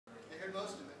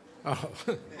Oh,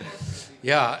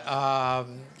 yeah.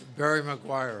 Barry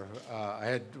McGuire.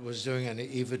 Was doing an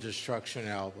Eva Destruction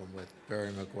album with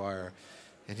Barry McGuire,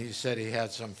 and he said he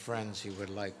had some friends he would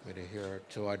like me to hear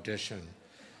to audition,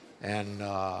 and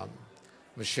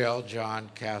Michelle, John,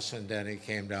 Cass, and Denny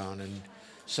came down and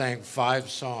sang 5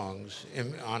 songs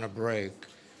on a break,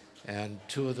 and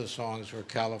 2 of the songs were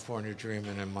California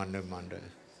Dreamin' and Monday Monday.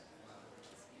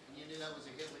 You knew that was a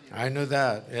hit when you I knew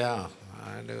that, yeah.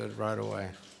 I knew it right away.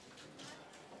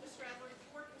 Mr. Adler, you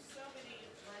worked with so many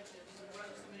legends and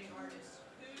wrote so many artists.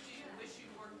 Who do you wish you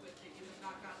worked with that you have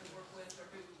not gotten to work with, or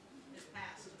who has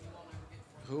passed and you won't ever get to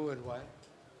work with? Who and what?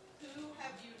 Who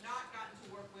have you not gotten to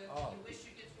work with that Oh. you wish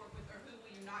you get to work with, or who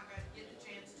will you not get the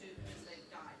chance to because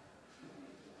they've died?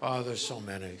 Oh, there's so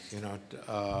many.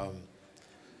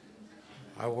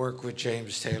 I work with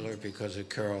James Taylor because of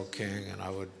Carole King, and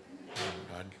I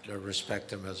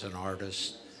respect him as an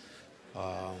artist.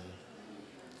 I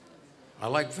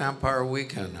like Vampire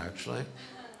Weekend, actually.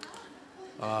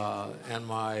 And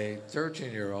my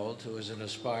 13-year-old, who is an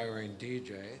aspiring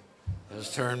DJ,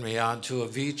 has turned me on to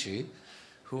Avicii,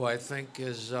 who I think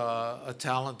is a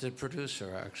talented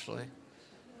producer, actually.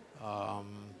 A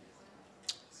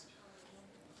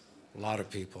lot of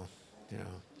people,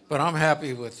 But I'm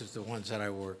happy with the ones that I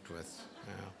worked with.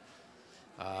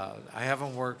 I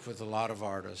haven't worked with a lot of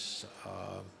artists,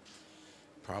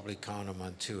 probably count them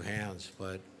on 2 hands,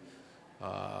 but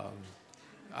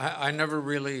I never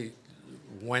really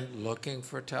went looking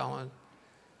for talent,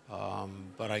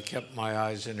 but I kept my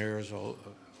eyes and ears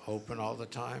open all the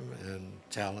time, and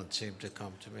talent seemed to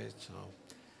come to me, so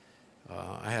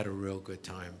I had a real good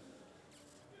time.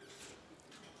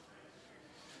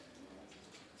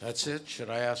 That's it.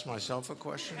 Should I ask myself a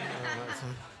question?